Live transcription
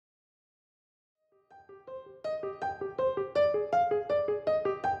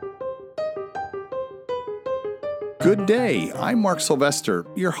Good day, I'm Mark Sylvester,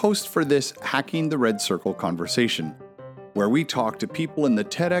 your host for this Hacking the Red Circle conversation, where we talk to people in the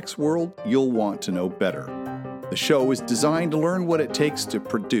TEDx world you'll want to know better. The show is designed to learn what it takes to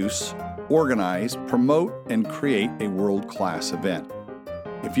produce, organize, promote, and create a world-class event.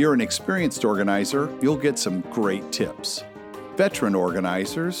 If you're an experienced organizer, you'll get some great tips. Veteran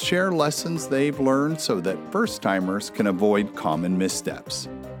organizers share lessons they've learned so that first-timers can avoid common missteps.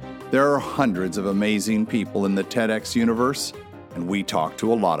 There are hundreds of amazing people in the TEDx universe, and we talk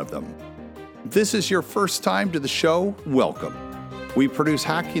to a lot of them. If this is your first time to the show, welcome. We produce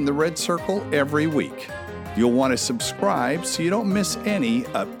Hacking the Red Circle every week. You'll want to subscribe so you don't miss any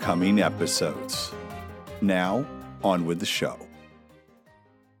upcoming episodes. Now, on with the show.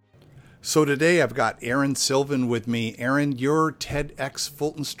 So today I've got Sylvan with me. Aaron, you're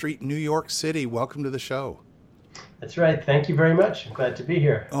TEDxFultonStreet, New York City. Welcome to the show. That's right. Thank you very much. I'm glad to be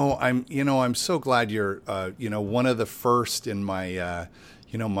here. Oh, I'm so glad you're, one of the first in my,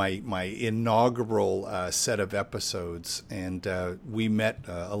 my inaugural set of episodes. And we met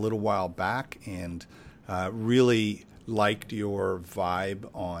a little while back and really liked your vibe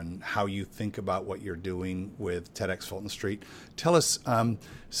on how you think about what you're doing with TEDxFultonStreet. Tell us,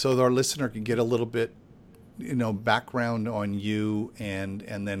 so that our listener can get a little bit, background on you, and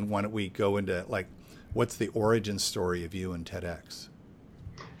then why don't we go into what's the origin story of you and TEDx?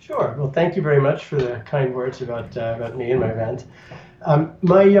 Sure. Well, thank you very much for the kind words about me and my event.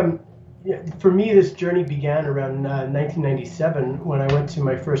 For me, this journey began around 1997 when I went to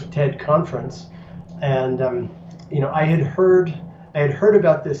my first TED conference, and I had heard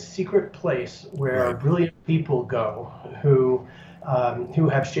about this secret place where brilliant people go who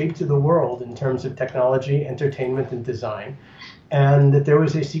have shaped the world in terms of technology, entertainment, and design. And that there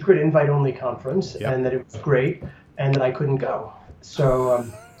was a secret invite-only conference, and that it was great, and that I couldn't go. So,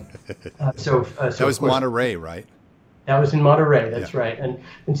 that was Monterey, right? That was in Monterey. That's right.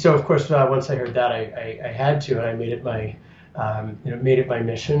 And so, of course, once I heard that, I had to, and I made it my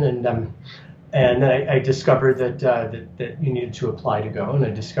mission. And then I discovered that you needed to apply to go, and I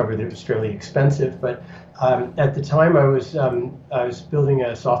discovered that it was fairly expensive. But at the time, I was building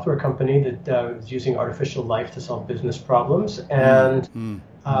a software company that was using artificial life to solve business problems. And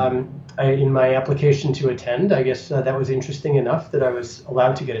in my application to attend, I guess that was interesting enough that I was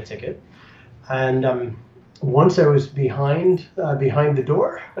allowed to get a ticket. And once I was behind the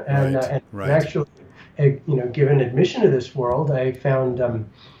door and actually given admission to this world, I found.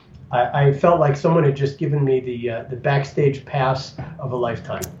 I felt like someone had just given me the backstage pass of a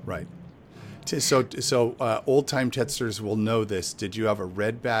lifetime. Right. So old-time TEDsters will know this. Did you have a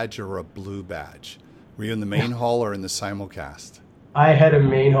red badge or a blue badge? Were you in the main hall or in the simulcast? I had a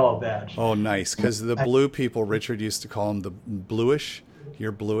main hall badge. Oh, nice. Because the blue people, Richard used to call them the bluish.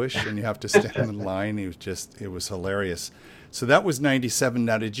 You're bluish, and you have to stand in line. It was hilarious. So that was 97.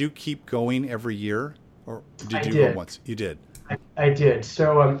 Now, did you keep going every year, or did you go once? You did. I did.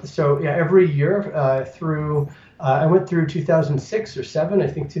 So every year through, I went through 2006 or 7, I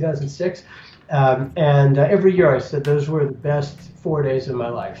think 2006. And every year I said those were the best 4 days of my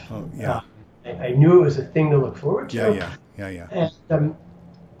life. Oh, yeah. I knew it was a thing to look forward to. Yeah. And,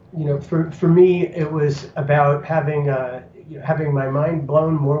 for me, it was about having my mind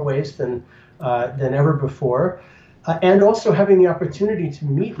blown more ways than ever before. And also having the opportunity to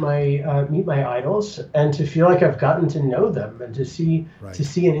meet my idols and to feel like I've gotten to know them and to see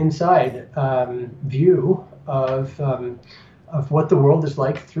an inside view of what the world is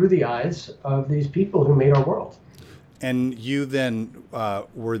like through the eyes of these people who made our world. And you then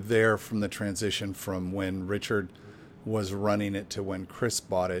were there from the transition from when Richard was running it to when Chris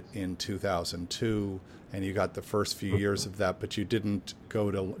bought it in 2002, and you got the first few years of that, but you didn't go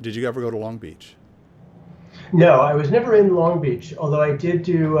to. Did you ever go to Long Beach? No, I was never in Long Beach, although I did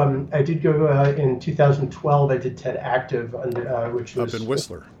go in 2012. I did TED Active, which was up in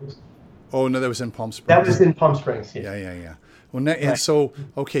Whistler. Oh no, that was in Palm Springs. That was in Palm Springs. Yeah. Well, and so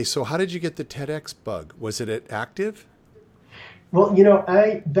how did you get the TEDx bug? Was it at Active? Well,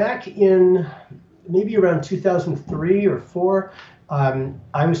 I back in maybe around 2003 or 4.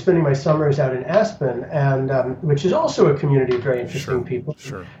 I was spending my summers out in Aspen, and which is also a community of very interesting people.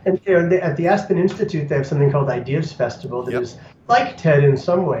 Sure. And at the Aspen Institute, they have something called Ideas Festival that is like TED in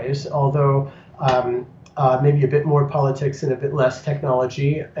some ways, although maybe a bit more politics and a bit less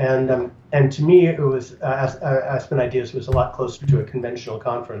technology. And to me, it was Aspen Ideas was a lot closer to a conventional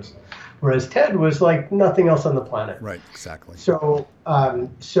conference, whereas TED was like nothing else on the planet. Right, exactly. So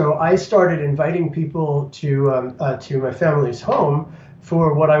I started inviting people to my family's home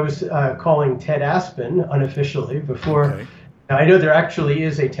for what I was calling TED Aspen unofficially before. Okay. Now, I know there actually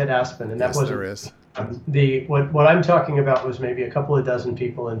is a TED Aspen, and that wasn't. There is. What I'm talking about was maybe a couple of dozen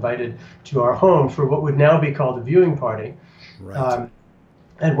people invited to our home for what would now be called a viewing party. Right.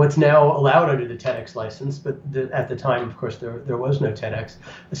 And what's now allowed under the TEDx license, but at the time, of course, there was no TEDx.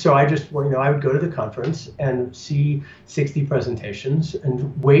 So I just, I would go to the conference and see 60 presentations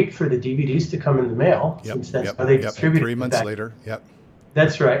and wait for the DVDs to come in the mail, since that's how they distribute it. 3 months later,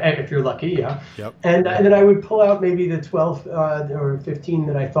 That's right, if you're lucky, yeah. Yep. And then I would pull out maybe the 12 or 15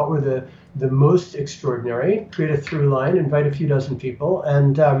 that I thought were the most extraordinary, create a through line, invite a few dozen people,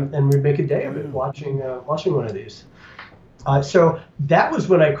 and we'd make a day of it watching one of these. So that was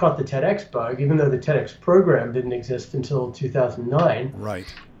when I caught the TEDx bug, even though the TEDx program didn't exist until 2009. Right.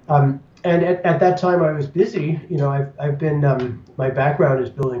 And at that time I was busy. I've been, my background is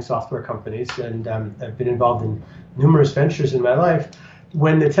building software companies, and I've been involved in numerous ventures in my life.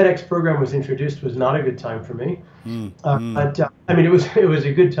 When the TEDx program was introduced, was not a good time for me. But it was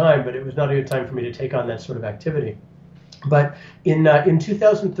a good time, but it was not a good time for me to take on that sort of activity. But in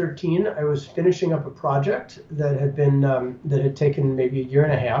 2013, I was finishing up a project that had taken maybe a year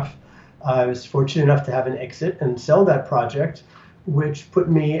and a half. I was fortunate enough to have an exit and sell that project, which put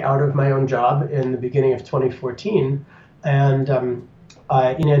me out of my own job in the beginning of 2014. And in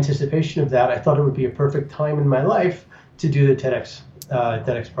anticipation of that, I thought it would be a perfect time in my life to do the TEDx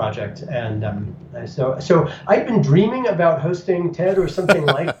project. And so I'd been dreaming about hosting TED or something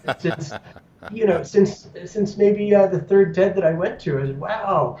like that since maybe the third TED that I went to. I was,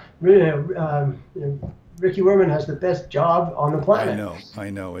 wow, Ricky Werman has the best job on the planet.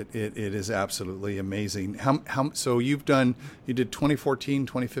 I know. It is absolutely amazing. So you did 2014,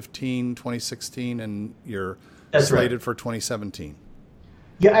 2015, 2016, and you're slated for 2017.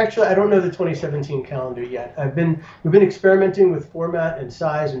 Yeah, actually, I don't know the 2017 calendar yet. We've been experimenting with format and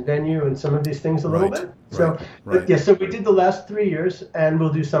size and venue and some of these things a little bit. So so we did the last 3 years, and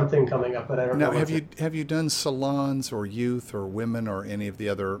we'll do something coming up, but I don't know. Now, have you done salons or youth or women or any of the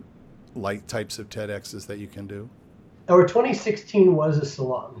other light types of TEDx's that you can do? Our 2016 was a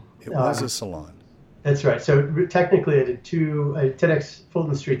salon. It was a salon. That's right. So technically I did two,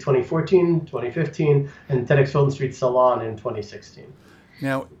 TEDxFultonStreet 2014, 2015, and TEDxFultonStreet Salon in 2016.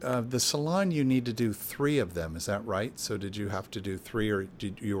 Now, the salon, you need to do 3 of them. Is that right? So did you have to do 3, or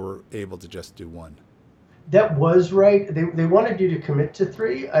you were able to just do 1? That was right. They wanted you to commit to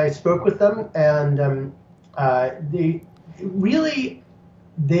 3. I spoke with them, and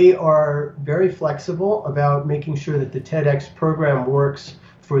they are very flexible about making sure that the TEDx program works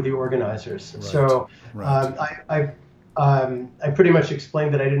for the organizers. Right. So I pretty much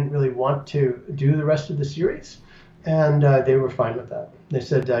explained that I didn't really want to do the rest of the series, and they were fine with that. They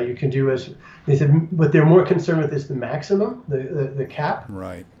said you can do as they said. What they're more concerned with is the maximum, the cap.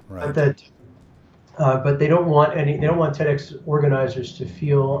 Right. But they don't want TEDx organizers to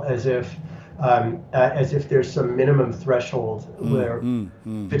feel as if there's some minimum threshold where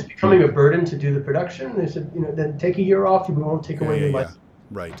if it's becoming a burden to do the production, they said, then take a year off. We won't take away your life.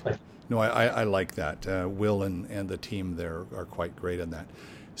 Right. No, I like that. Will and the team there are quite great on that.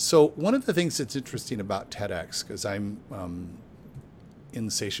 So one of the things that's interesting about TEDx, because I'm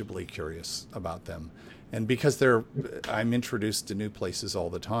insatiably curious about them, and because I'm introduced to new places all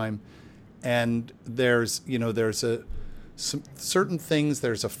the time, and there's certain things,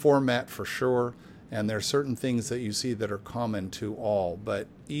 there's a format for sure, and there are certain things that you see that are common to all, but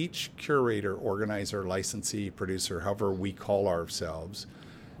each curator, organizer, licensee, producer, however we call ourselves,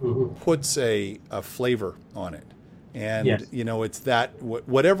 puts a flavor on it. And, it's that,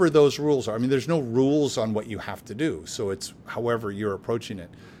 whatever those rules are. I mean, there's no rules on what you have to do. So it's however you're approaching it.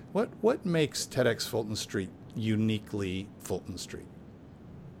 What makes TEDxFultonStreet uniquely Fulton Street?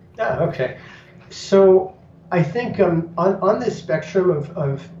 Okay. So I think on this spectrum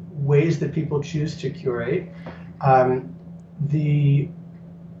of ways that people choose to curate, I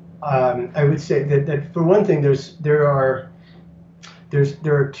would say that for one thing, there are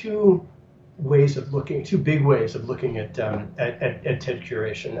two big ways of looking at TED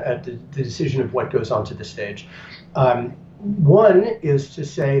curation, at the decision of what goes onto the stage. One is to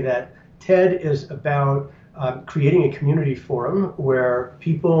say that TED is about creating a community forum where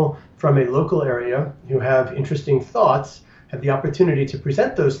people from a local area who have interesting thoughts have the opportunity to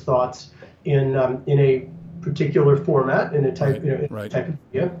present those thoughts in a particular format, in a type, type of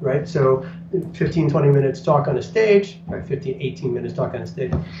media, right? So 15, 20 minutes talk on a stage, or 15, 18 minutes talk on a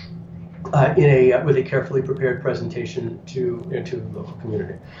stage, with a carefully prepared presentation to the local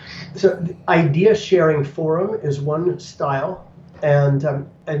community. So the idea sharing forum is one style, and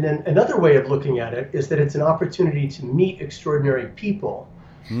then another way of looking at it is that it's an opportunity to meet extraordinary people,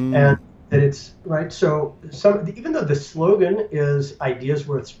 and that it's right. So even though the slogan is ideas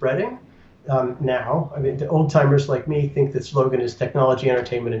worth spreading, now. I mean, the old timers like me think that slogan is technology,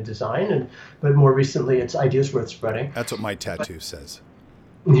 entertainment, and design, but more recently it's ideas worth spreading. That's what my tattoo says.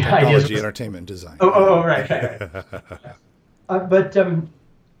 Yeah, Technology, entertainment, design. Right. But to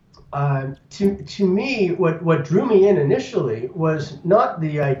me, what drew me in initially was not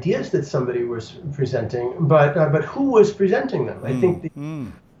the ideas that somebody was presenting, but who was presenting them. I think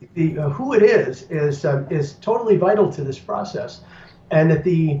the who it is totally vital to this process, and that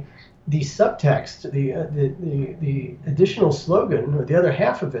the subtext, the additional slogan, or the other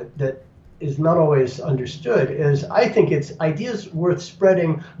half of it that is not always understood, is I think it's ideas worth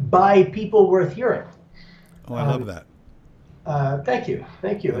spreading by people worth hearing. Oh, I love that. Thank you.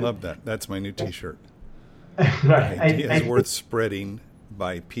 I love that. That's my new T-shirt. Right. Ideas worth spreading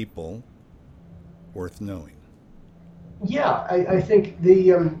by people worth knowing. Yeah, I think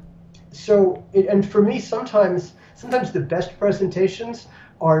and for me, sometimes the best presentations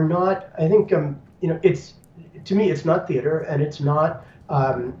are not. I think it's, to me, it's not theater, and it's not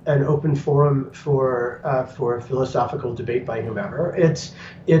an open forum for philosophical debate by whomever. It's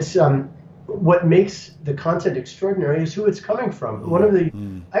what makes the content extraordinary is who it's coming from. One of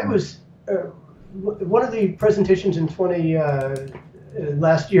the presentations in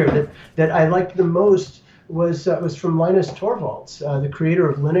last year that I liked the most was from Linus Torvalds, the creator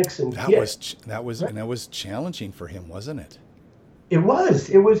of Linux and Git. That was challenging for him, wasn't it? It was.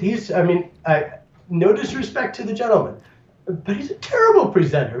 No disrespect to the gentleman, but he's a terrible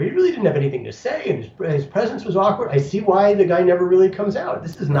presenter. He really didn't have anything to say, and his presence was awkward. I see why the guy never really comes out.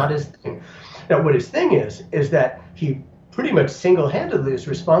 This is not his thing. Now, what his thing is that he pretty much single-handedly is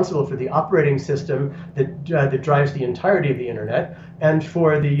responsible for the operating system that drives the entirety of the internet, and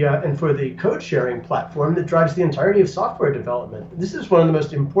for the code-sharing platform that drives the entirety of software development. This is one of the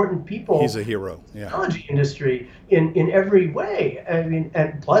most important people. He's a hero. Yeah. Technology industry in every way. I mean,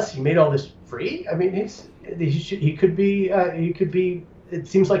 and plus he made all this free. I mean, he could be. It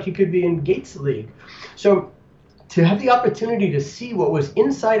seems like he could be in Gates' league. So to have the opportunity to see what was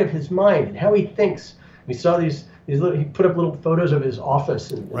inside of his mind and how he thinks, we saw these little, he put up little photos of his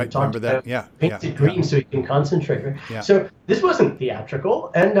office and right, talked remember that? painted it green so he can concentrate. Right? Yeah. So this wasn't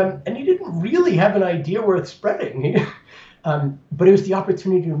theatrical, and he didn't really have an idea worth spreading. But it was the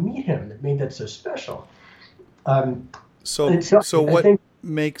opportunity to meet him that made that so special. So what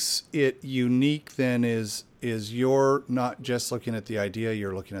makes it unique then is you're not just looking at the idea,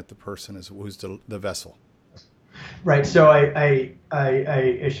 you're looking at the person as who's the vessel. Right. So I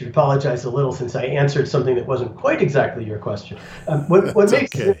should apologize a little since I answered something that wasn't quite exactly your question. What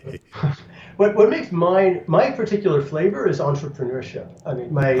makes my particular flavor is entrepreneurship. I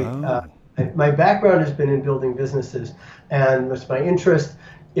mean, my background has been in building businesses, and it's my interest.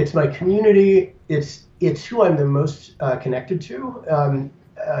 It's my community. It's who I'm the most connected to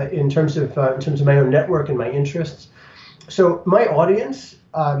in terms of my own network and my interests. So my audience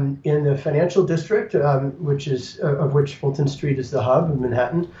in the financial district, which Fulton Street is the hub of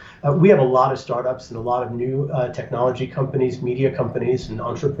Manhattan, we have a lot of startups and a lot of new technology companies, media companies, and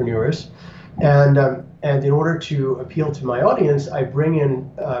entrepreneurs. And in order to appeal to my audience, I bring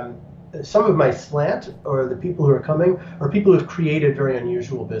in some of my slant, or the people who are coming, are people who have created very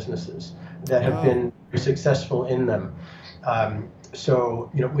unusual businesses that have been successful in them.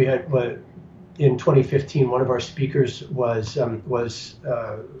 So we had. In 2015, one of our speakers was one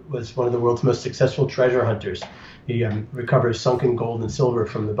of the world's most successful treasure hunters. He recovers sunken gold and silver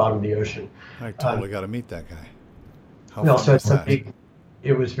from the bottom of the ocean. I totally got to meet that guy. How fun was that?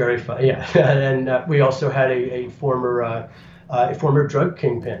 It was very fun, yeah. And we also had a former drug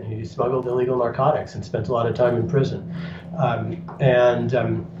kingpin. He smuggled illegal narcotics and spent a lot of time in prison.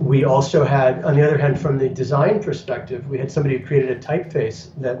 We also had, on the other hand, from the design perspective, we had somebody who created a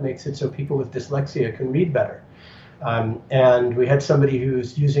typeface that makes it so people with dyslexia can read better. And we had somebody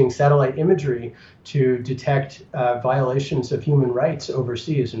who's using satellite imagery to detect violations of human rights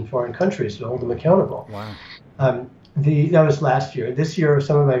overseas in foreign countries to hold them accountable. Wow. That was last year. This year,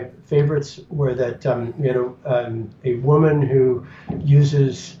 some of my favorites were that we had a woman who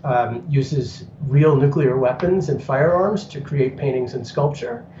uses real nuclear weapons and firearms to create paintings and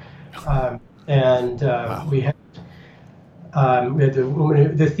sculpture, wow. We had the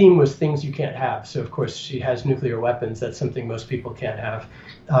woman the theme was things you can't have. So of course she has nuclear weapons. That's something most people can't have.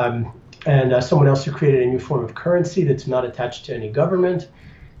 And someone else who created a new form of currency that's not attached to any government,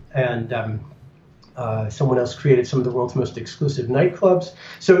 and someone else created some of the world's most exclusive nightclubs.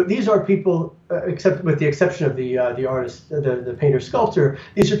 So these are people, except with the exception of the artist, the painter, sculptor,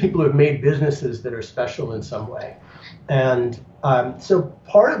 these are people who have made businesses that are special in some way. And so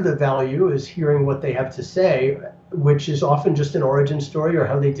part of the value is hearing what they have to say which is often just an origin story or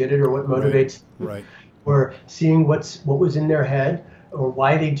how they did it or what motivates them, right. or seeing what was in their head or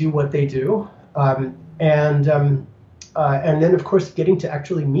why they do what they do, and then of course getting to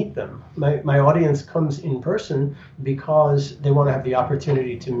actually meet them. My audience comes in person because they want to have the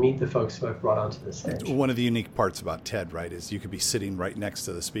opportunity to meet the folks who I've brought onto the stage. One of the unique parts about TED, right, is you could be sitting right next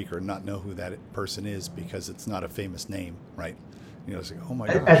to the speaker and not know who that person is because it's not a famous name, right? It's like, oh my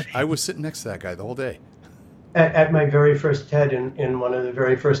gosh, I was sitting next to that guy the whole day. At my very first TED, in one of the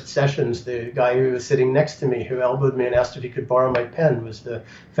very first sessions, the guy who was sitting next to me, who elbowed me and asked if he could borrow my pen, was the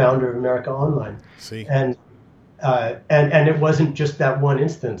founder of America Online. See? And it wasn't just that one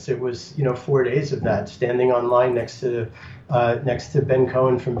instance. It was 4 days of that, standing online next to Ben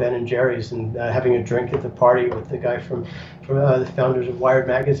Cohen from Ben and Jerry's, and having a drink at the party with the guy from the founders of Wired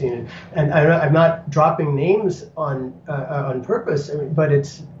magazine. And I'm not dropping names on purpose, but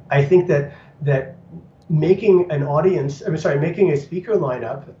I think that making making a speaker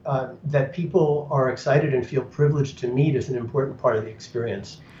lineup that people are excited and feel privileged to meet is an important part of the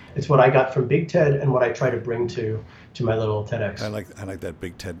experience. It's what I got from Big TED and what I try to bring to my little TEDx. I like that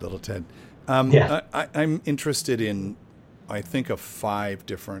Big TED, little TED. Yeah. I'm interested in, I think of 5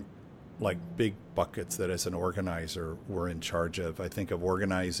 different big buckets that as an organizer we're in charge of. I think of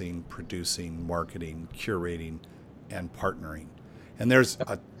organizing, producing, marketing, curating, and partnering. And there's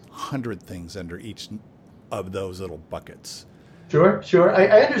 100 things under each of those little buckets. Sure.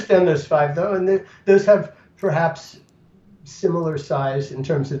 I understand those 5 though, and those have perhaps similar size in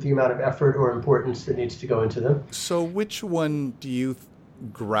terms of the amount of effort or importance that needs to go into them. So which one do you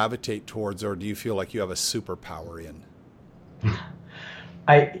gravitate towards, or do you feel like you have a superpower in?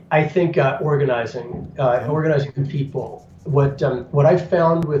 I think organizing the people. What I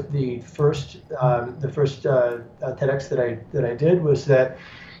found with the first TEDx that I did was that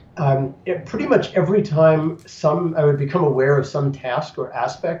pretty much every time I would become aware of some task or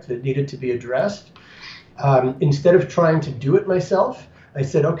aspect that needed to be addressed, instead of trying to do it myself, I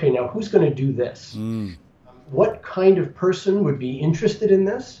said, okay, now who's going to do this? What kind of person would be interested in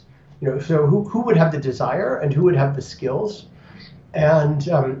this? So who would have the desire and who would have the skills? And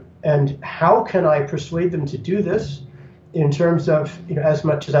how can I persuade them to do this in terms of, as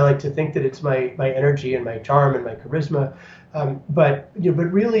much as I like to think that it's my energy and my charm and my charisma, but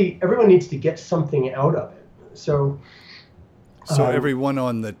really everyone needs to get something out of it. So everyone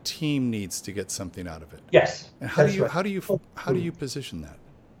on the team needs to get something out of it. Yes. And how do you position that?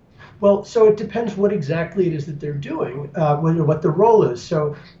 Well, so it depends what exactly it is that they're doing, what the role is.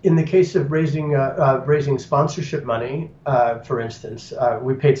 So in the case of raising sponsorship money, for instance,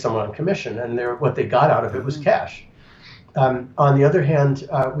 we paid someone on commission, and what they got out of it was cash. On the other hand,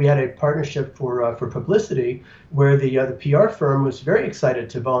 we had a partnership for publicity where the PR firm was very excited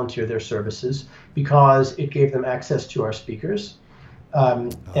to volunteer their services because it gave them access to our speakers,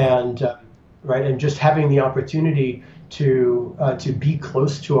 and just having the opportunity to be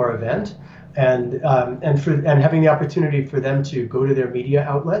close to our event, and having the opportunity for them to go to their media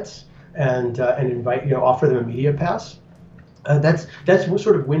outlets and invite, offer them a media pass. That's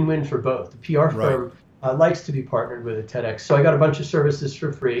sort of win-win for both. The PR firm likes to be partnered with a TEDx. So I got a bunch of services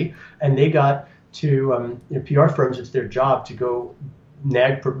for free, and they got to, PR firms, it's their job to go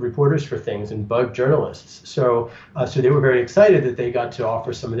nag reporters for things and bug journalists. So they were very excited that they got to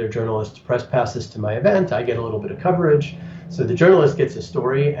offer some of their journalists press passes to my event. I get a little bit of coverage. So the journalist gets a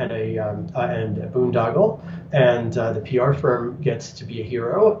story and a boondoggle, and the PR firm gets to be a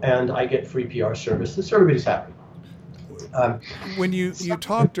hero, and I get free PR services. So everybody's happy. When you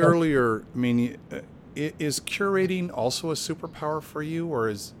talked earlier, I mean, is curating also a superpower for you, or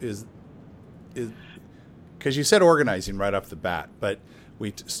is because you said organizing right off the bat, but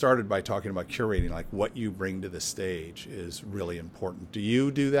we started by talking about curating, like what you bring to the stage is really important. Do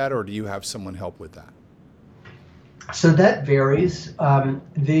you do that, or do you have someone help with that? So that varies. I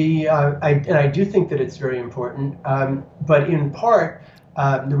do think that it's very important, but in part,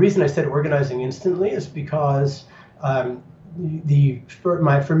 the reason I said organizing instantly is because for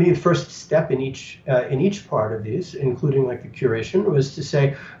me, the first step in each part of these, including like the curation, was to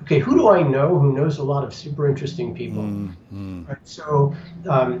say, okay, who do I know who knows a lot of super interesting people? Mm-hmm. Right? So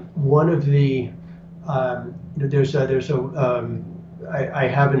one of the I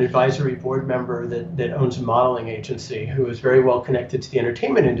have an advisory board member that owns a modeling agency who is very well connected to the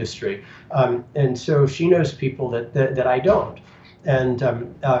entertainment industry, and so she knows people that I don't. And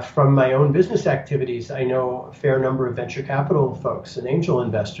from my own business activities, I know a fair number of venture capital folks and angel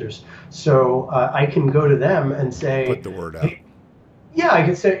investors. So I can go to them and say, put the word out. Hey, yeah, I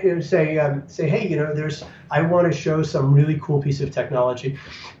could say, hey, I want to show some really cool piece of technology.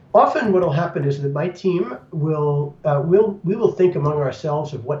 Often what will happen is that my team we will think among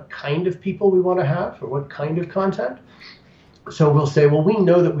ourselves of what kind of people we want to have or what kind of content. So we'll say, well, we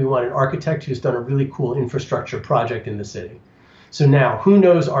know that we want an architect who's done a really cool infrastructure project in the city. So now, who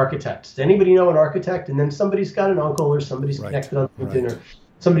knows architects? Does anybody know an architect? And then somebody's got an uncle, or somebody's connected on LinkedIn, or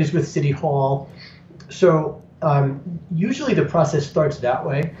somebody's with City Hall. So usually the process starts that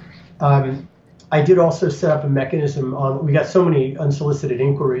way. I did also set up a mechanism we got so many unsolicited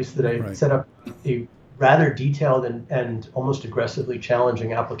inquiries that I set up a rather detailed and almost aggressively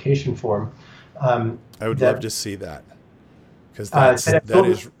challenging application form. I would love to see that. Because that is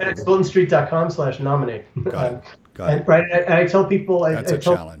TEDxFultonStreet.com/nominate. Got it. And I tell people that's a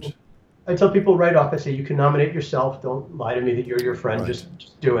challenge. I tell people right off. I say you can nominate yourself. Don't lie to me that you're your friend.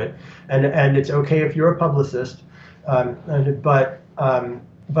 Just do it. And it's okay if you're a publicist. But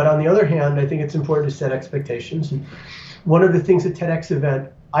on the other hand, I think it's important to set expectations. And one of the things at TEDx event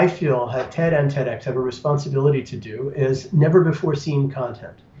I feel TED and TEDx have a responsibility to do is never before seen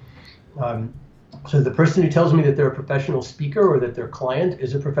content. So the person who tells me that they're a professional speaker or that their client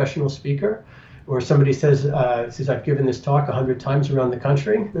is a professional speaker, or somebody says I've given this talk 100 times around the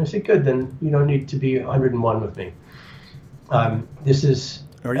country, and I say, good, then you don't need to be 101 with me. This is.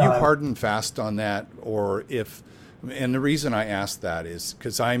 Are you hard and fast on that, or if? And the reason I ask that is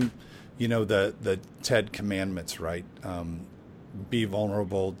because I'm, the TED commandments, right? Be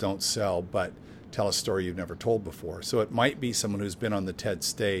vulnerable, don't sell, but tell a story you've never told before. So it might be someone who's been on the TED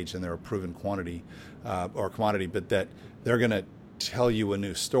stage and they're a proven quantity or commodity, but that they're going to tell you a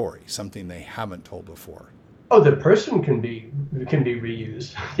new story, something they haven't told before. Oh, the person can be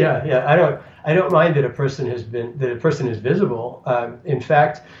reused. Yeah. I don't mind that a person is visible. In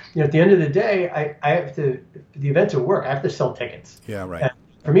fact, at the end of the day, I have to, for the event to work, I have to sell tickets. Yeah, right. And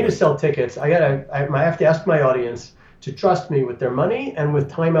for me to sell tickets, I have to ask my audience to trust me with their money and with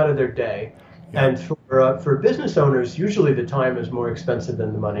time out of their day. Yeah. And for business owners, usually the time is more expensive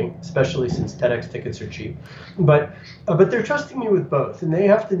than the money, especially since TEDx tickets are cheap. But they're trusting me with both, and they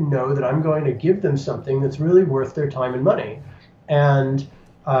have to know that I'm going to give them something that's really worth their time and money. And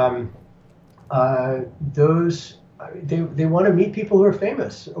they want to meet people who are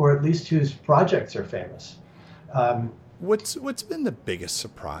famous, or at least whose projects are famous. What's been the biggest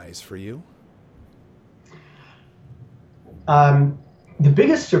surprise for you? The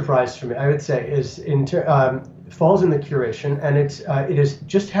biggest surprise for me, I would say, is falls in the curation, and it is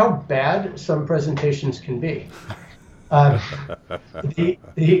just how bad some presentations can be.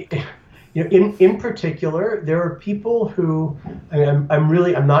 In particular, there are people who,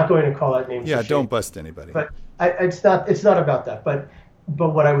 I'm not going to call out names. Yeah, don't bust anybody. But it's not about that. But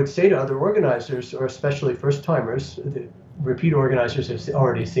what I would say to other organizers, or especially first timers, the repeat organizers have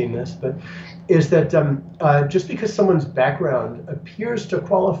already seen this, but is that just because someone's background appears to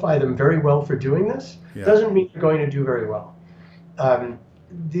qualify them very well for doing this, doesn't mean they're going to do very well.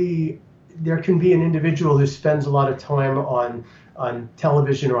 There can be an individual who spends a lot of time on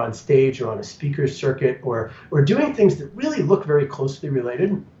television or on stage or on a speaker's circuit or doing things that really look very closely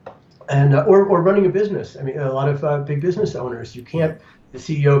related, and or running a business. I mean, a lot of big business owners, you can't be the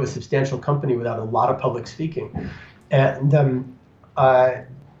CEO of a substantial company without a lot of public speaking. And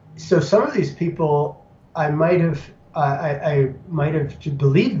so some of these people, I might have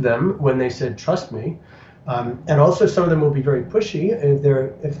believed them when they said trust me, and also some of them will be very pushy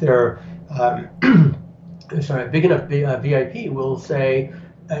if they're big enough VIP will say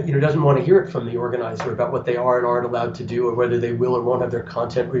doesn't want to hear it from the organizer about what they are and aren't allowed to do, or whether they will or won't have their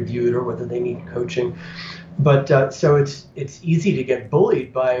content reviewed, or whether they need coaching. But so it's easy to get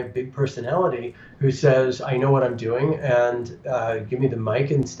bullied by a big personality who says, I know what I'm doing, and give me the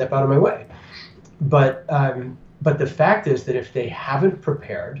mic and step out of my way. But the fact is that if they haven't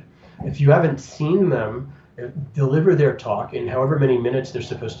prepared, if you haven't seen them deliver their talk in however many minutes they're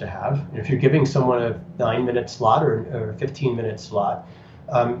supposed to have, if you're giving someone a 9-minute slot or a 15-minute slot,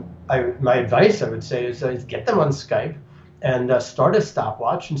 my advice, I would say, is get them on Skype and start a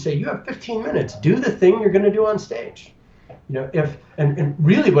stopwatch and say, you have 15 minutes, do the thing you're going to do on stage. And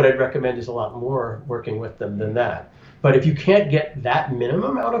really what I'd recommend is a lot more working with them than that. But if you can't get that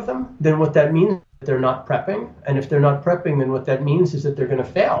minimum out of them, then what that means is that they're not prepping. And if they're not prepping, then what that means is that they're going to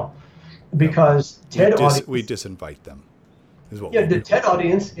fail. Because we disinvite them. The TED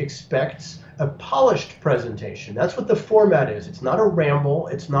audience expects a polished presentation. That's what the format is. It's not a ramble.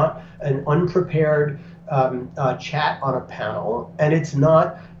 It's not an unprepared chat on a panel, and it's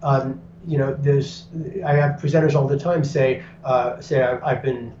not. I have presenters all the time say I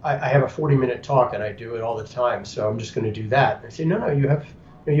have a 40-minute talk and I do it all the time, so I'm just going to do that. And I say no, you have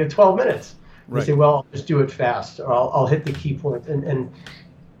 12 minutes. Right. They say, well, I'll just do it fast, or I'll hit the key point, and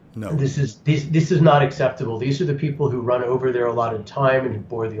No. This is not acceptable. These are the people who run over their allotted time and who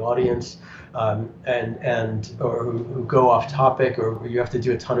bore the audience, and or who go off topic, or you have to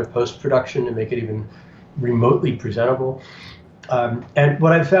do a ton of post production to make it even remotely presentable. And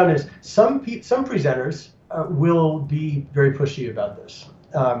what I've found is some presenters will be very pushy about this,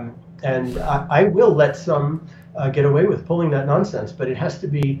 and I will let some get away with pulling that nonsense, but it has to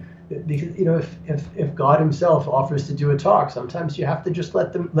be. Because if God Himself offers to do a talk, sometimes you have to just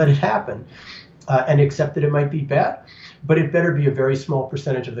let it happen, and accept that it might be bad, but it better be a very small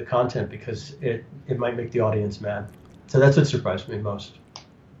percentage of the content, because it might make the audience mad. So that's what surprised me most.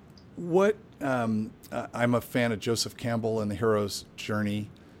 What I'm a fan of Joseph Campbell and the hero's journey,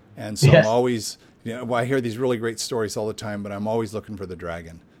 and so Yes. I'm always I hear these really great stories all the time, but I'm always looking for the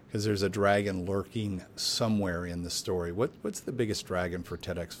dragon. Because there's a dragon lurking somewhere in the story. What's the biggest dragon for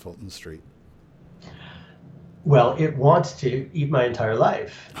TEDxFultonStreet? Well, it wants to eat my entire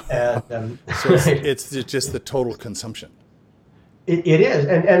life, and So it's just the total consumption. It is,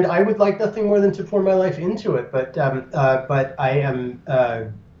 and I would like nothing more than to pour my life into it. But I am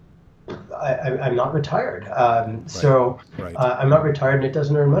I'm not retired, so Right. I'm not retired, and it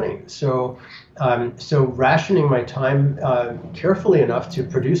doesn't earn money. So rationing my time carefully enough to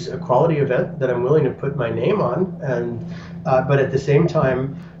produce a quality event that I'm willing to put my name on, and but at the same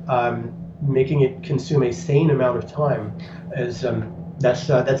time making it consume a sane amount of time is that's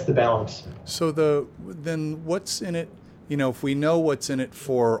the balance. So then what's in it? If we know what's in it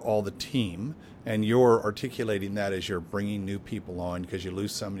for all the team, and you're articulating that as you're bringing new people on, because you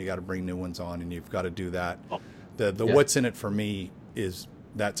lose some, you got to bring new ones on, and you've got to do that. The Yeah. What's in it for me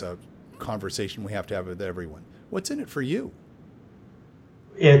that's a conversation we have to have with everyone. What's in it for you?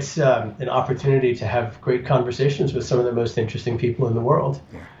 It's an opportunity to have great conversations with some of the most interesting people in the world.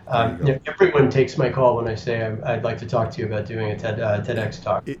 Everyone takes my call when I say I'd like to talk to you about doing a TEDx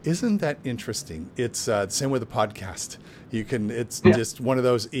talk. Isn't that interesting? It's the same with a podcast. It's Yeah. just one of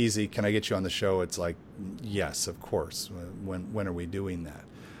those easy, can I get you on the show? It's like, yes, of course. When are we doing that?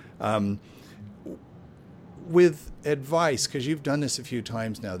 With advice, because you've done this a few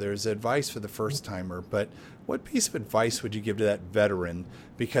times now, there's advice for the first timer, but what piece of advice would you give to that veteran?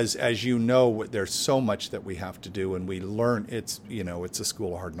 Because as you know, there's so much that we have to do, and we learn, it's a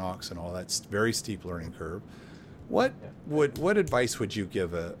school of hard knocks and all that's very steep learning curve. What advice would you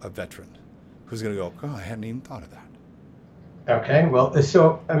give a veteran who's going to go, oh, I hadn't even thought of that? Okay, well,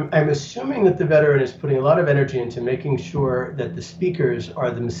 so I'm assuming that the veteran is putting a lot of energy into making sure that the speakers are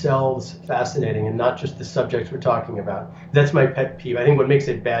themselves fascinating and not just the subjects we're talking about. That's my pet peeve. I think what makes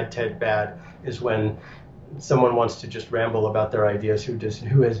a bad TED bad is when someone wants to just ramble about their ideas who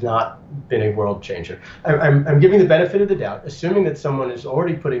has not been a world changer. I'm giving the benefit of the doubt, assuming that someone is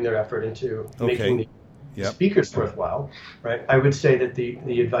already putting their effort into making the speakers worthwhile, right? I would say that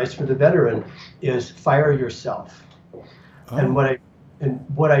the advice for the veteran is fire yourself. Oh. And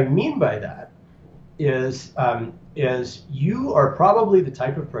what I mean by that is you are probably the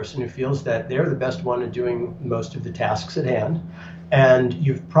type of person who feels that they're the best one at doing most of the tasks at hand, and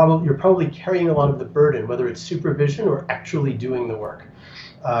you're probably carrying a lot of the burden, whether it's supervision or actually doing the work.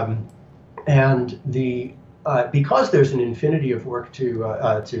 Because there's an infinity of work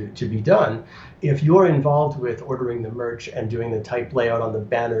to be done, if you're involved with ordering the merch and doing the type layout on the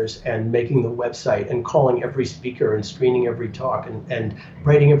banners and making the website and calling every speaker and screening every talk and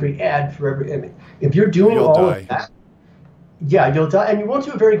writing every ad for if you're doing You'll all die. of that, yeah, you'll die, and you won't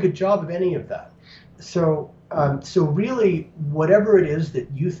do a very good job of any of that. So really, whatever it is that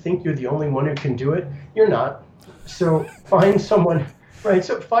you think you're the only one who can do it, you're not. So find someone, right?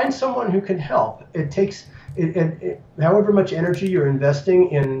 So find someone who can help. It takes. However much energy you're investing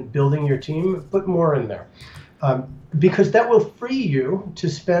in building your team, put more in there, because that will free you to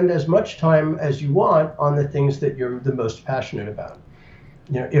spend as much time as you want on the things that you're the most passionate about.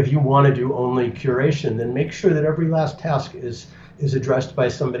 If you want to do only curation, then make sure that every last task is addressed by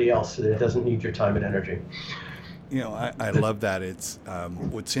somebody else, so that it doesn't need your time and energy. I love that. It's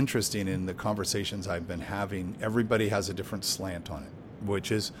what's interesting in the conversations I've been having, everybody has a different slant on it,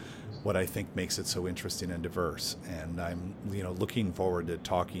 which is what I think makes it so interesting and diverse. And I'm, looking forward to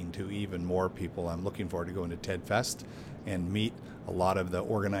talking to even more people. I'm looking forward to going to TED Fest and meet a lot of the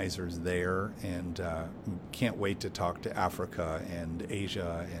organizers there, and can't wait to talk to Africa and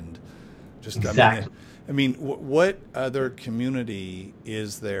Asia and just, Exactly. What other community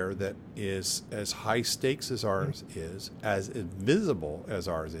is there that is as high stakes as ours is, as visible as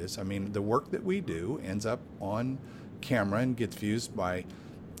ours is? The work that we do ends up on camera and gets viewed by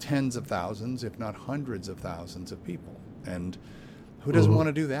tens of thousands, if not hundreds of thousands of people. And who doesn't want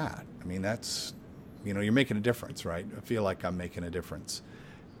to do that? That's, you're making a difference, right? I feel like I'm making a difference.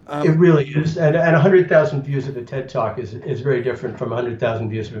 It really is, and 100,000 views of a TED Talk is very different from 100,000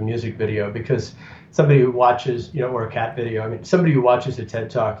 views of a music video, because somebody who watches, or a cat video. I mean, somebody who watches a TED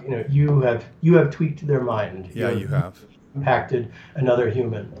Talk, you have tweaked their mind. Yeah, you have impacted another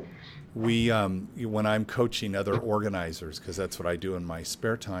human. When I'm coaching other organizers, because that's what I do in my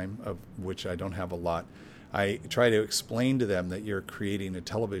spare time, of which I don't have a lot, I try to explain to them that you're creating a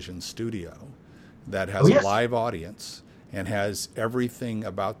television studio that has a live audience and has everything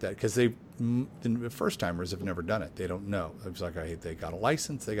about that, because the first timers have never done it. They don't know. It's like, they got a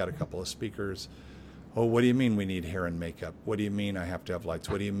license, they got a couple of speakers. Oh, what do you mean we need hair and makeup? What do you mean I have to have lights?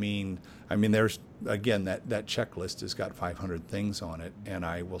 What do you mean? I mean, there's, again, that checklist has got 500 things on it. And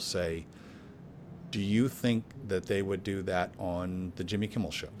I will say, do you think that they would do that on the Jimmy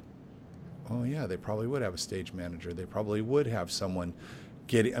Kimmel Show? Oh, yeah, they probably would have a stage manager. They probably would have someone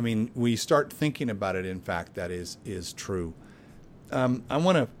we start thinking about it. In fact, that is true. I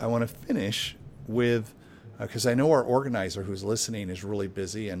want to finish with, because I know our organizer who's listening is really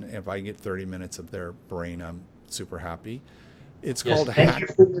busy, and if I get 30 minutes of their brain, I'm super happy. It's called Thank you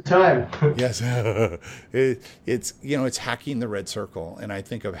for the time. Yes, it's hacking the red circle, and I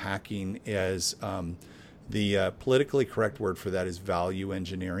think of hacking as the politically correct word for that is value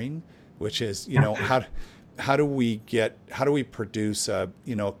engineering, which is how do we produce a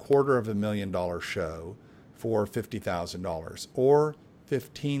 $250,000 show for $50,000 or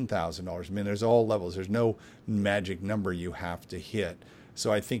 $15,000. I mean, there's all levels. There's no magic number you have to hit.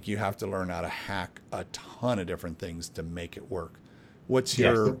 So I think you have to learn how to hack a ton of different things to make it work. What's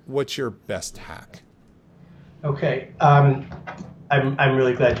your best hack? Okay, I'm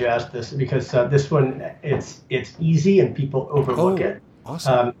really glad you asked this, because this one it's easy and people overlook it.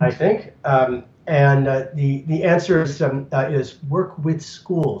 Awesome. I think. And the answer is work with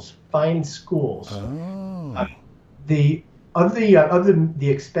schools, find schools. Oh. The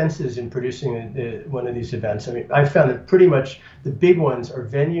expenses in producing one of these events, I mean, I found that pretty much the big ones are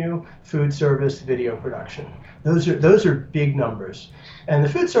venue, food service, video production. Those are big numbers, and the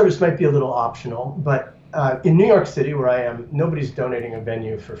food service might be a little optional, but in New York City, where I am, nobody's donating a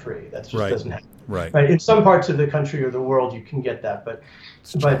venue for free. That just doesn't happen. Right. In some parts of the country or the world, you can get that, but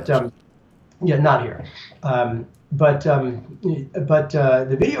not here. But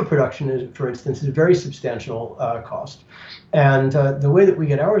the video production is, for instance, is a very substantial cost, and the way that we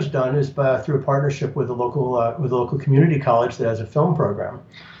get ours done is through a partnership with a local community college that has a film program.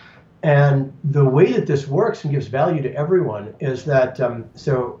 And the way that this works and gives value to everyone is that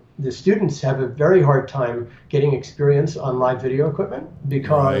so the students have a very hard time getting experience on live video equipment,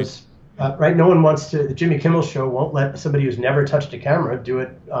 because no one wants to. The Jimmy Kimmel Show won't let somebody who's never touched a camera do it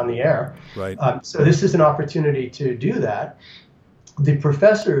on the air. Right. So this is an opportunity to do that. The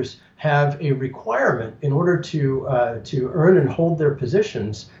professors have a requirement in order to earn and hold their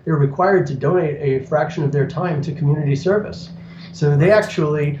positions. They're required to donate a fraction of their time to community service. So they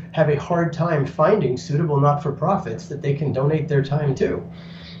actually have a hard time finding suitable not-for-profits that they can donate their time to.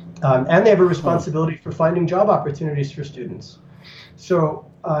 And they have a responsibility for finding job opportunities for students. So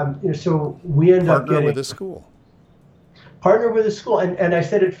so we end up getting partner with a school. And I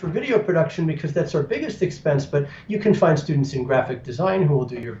said it for video production because that's our biggest expense, but you can find students in graphic design who will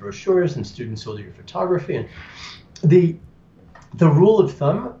do your brochures, and students who will do your photography. And the rule of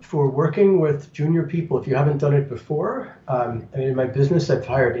thumb for working with junior people, if you haven't done it before, in my business I've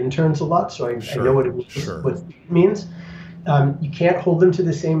hired interns a lot, so I know what it means, what it means. You can't hold them to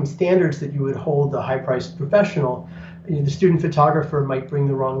the same standards that you would hold a high-priced professional. The student photographer might bring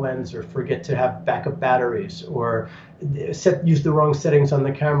the wrong lens, or forget to have backup batteries, or use the wrong settings on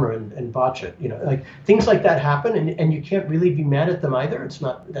the camera and botch it. Like things like that happen, and you can't really be mad at them either.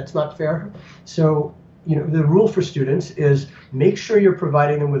 That's not fair. So the rule for students is make sure you're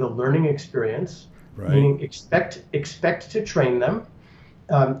providing them with a learning experience, meaning expect to train them.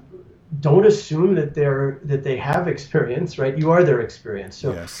 Don't assume that they have experience, right? You are their experience.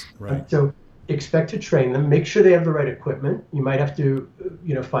 So, yes, right. So expect to train them. Make sure they have the right equipment. You might have to,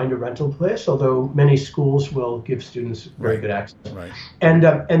 find a rental place, although many schools will give students very good access. Right.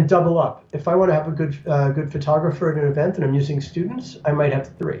 And double up. If I want to have a good photographer at an event and I'm using students, I might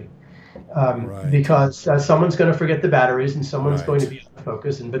have 3. Because someone's going to forget the batteries and someone's going to be out of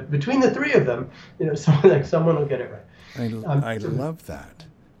focus. But between the 3 of them, someone will get it right. I love that.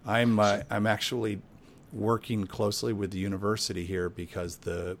 I'm actually working closely with the university here, because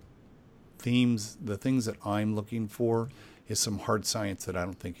the things that I'm looking for is some hard science that I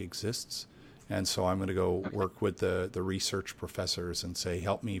don't think exists. And so I'm going to go work with the research professors and say,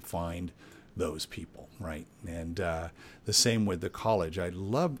 help me find those people, right? And the same with the college. I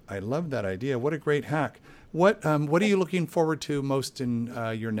love that idea. What a great hack. What are you looking forward to most in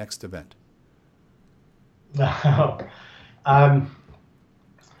your next event?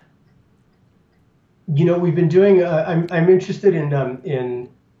 We've been doing. I'm interested in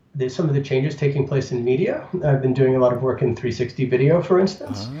some of the changes taking place in media. I've been doing a lot of work in 360 video, for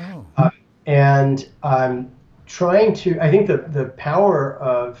instance, and I'm trying to. I think the power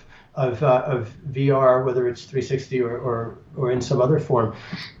of VR, whether it's 360 or in some other form,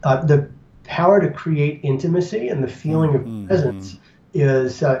 the power to create intimacy and the feeling of presence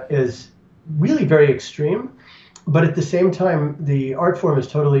is really very extreme. But at the same time, the art form is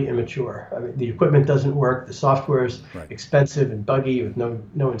totally immature. I mean, the equipment doesn't work. The software is expensive and buggy with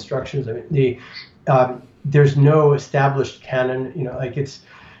no instructions. I mean, there's no established canon.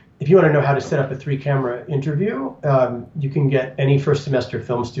 If you want to know how to set up a 3-camera interview, you can get any first semester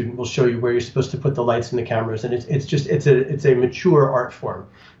film student will show you where you're supposed to put the lights and the cameras, and it's a mature art form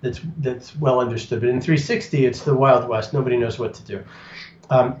that's well understood. But in 360, it's the Wild West. Nobody knows what to do.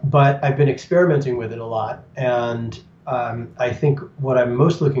 But I've been experimenting with it a lot, and I think what I'm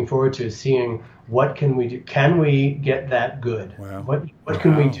most looking forward to is seeing what can we do. Can we get that good? Wow. What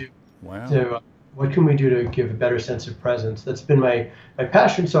can we do? Wow. What can we do to give a better sense of presence? That's been my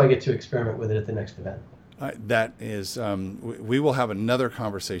passion, so I get to experiment with it at the next event. That is, we will have another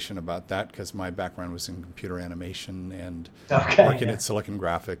conversation about that because my background was in computer animation and working at Silicon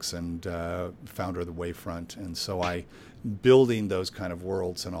Graphics and founder of the Wavefront. And so building those kind of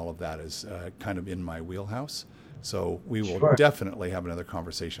worlds and all of that is kind of in my wheelhouse. So we will definitely have another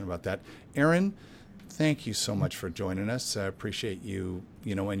conversation about that. Aaron, thank you so much for joining us. I appreciate you,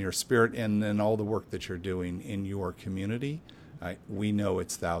 and your spirit and all the work that you're doing in your community. We know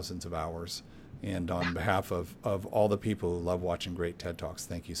it's thousands of hours. And on behalf of all the people who love watching great TED Talks,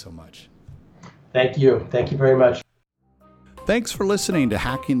 thank you so much. Thank you. Thank you very much. Thanks for listening to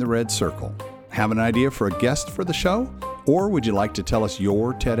Hacking the Red Circle. Have an idea for a guest for the show? Or would you like to tell us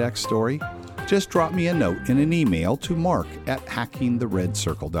your TEDx story? Just drop me a note in an email to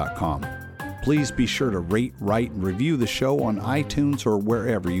mark@hackingtheredcircle.com. Please be sure to rate, write, and review the show on iTunes or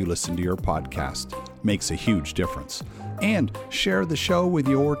wherever you listen to your podcast. Makes a huge difference. And share the show with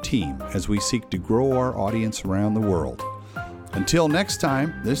your team as we seek to grow our audience around the world. Until next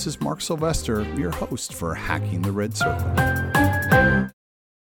time, this is Mark Sylvester, your host for Hacking the Red Circle.